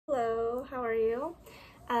Hello, how are you?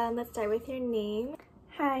 Let's start with your name.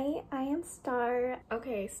 Hi, I am Star.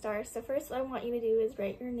 Okay, Star, so first what I want you to do is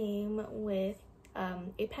write your name with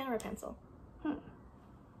a pen or a pencil.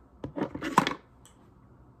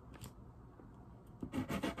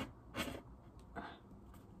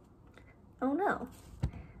 Oh no,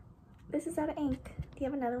 this is out of ink. Do you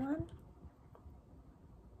have another one?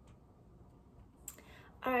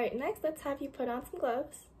 Alright, next let's have you put on some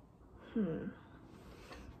gloves.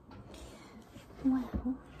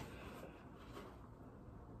 Well,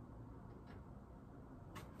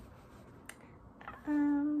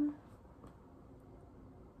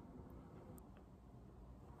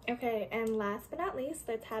 Okay, and last but not least,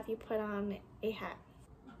 let's have you put on a hat.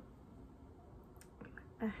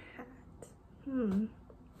 a hat.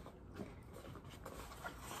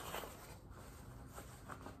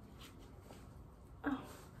 Oh,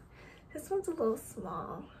 this one's a little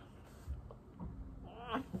small.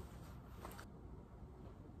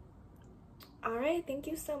 Alright, thank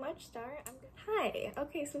you so much, Star. Hi,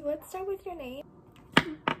 okay, so let's start with your name.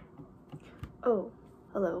 Oh,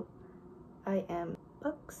 hello. I am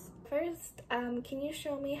Bucks. First, can you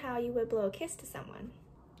show me how you would blow a kiss to someone?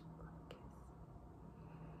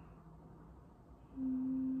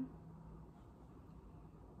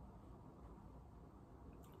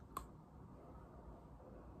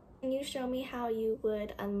 Can you show me how you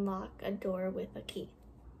would unlock a door with a key?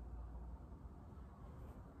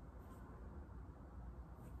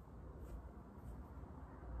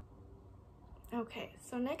 Okay,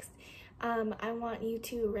 so next, I want you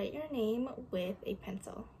to write your name with a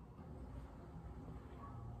pencil.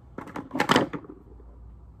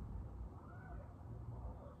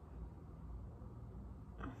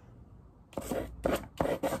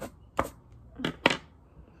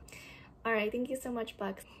 Alright, thank you so much,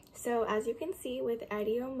 Bucks. So as you can see with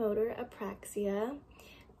Ideomotor Apraxia,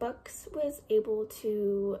 Bucks was able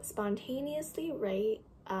to spontaneously write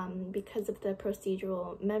because of the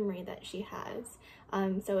procedural memory that she has.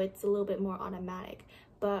 So it's a little bit more automatic.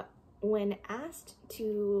 But when asked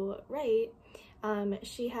to write,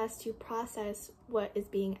 she has to process what is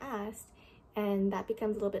being asked, and that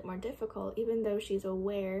becomes a little bit more difficult. Even though she's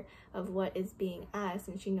aware of what is being asked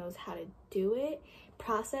and she knows how to do it,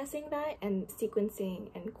 processing that and sequencing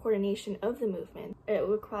and coordination of the movement, it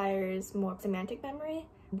requires more semantic memory.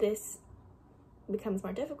 This becomes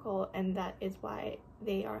more difficult, and that is why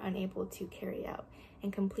they are unable to carry out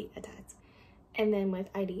and complete a task. And then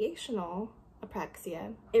with ideational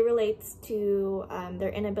apraxia, it relates to their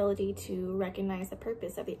inability to recognize the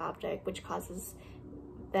purpose of the object, which causes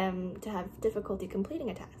them to have difficulty completing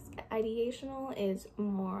a task. Ideational is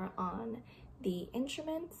more on the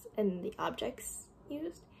instruments and the objects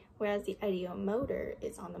used, whereas the ideomotor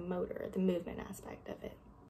is on the motor, the movement aspect of it.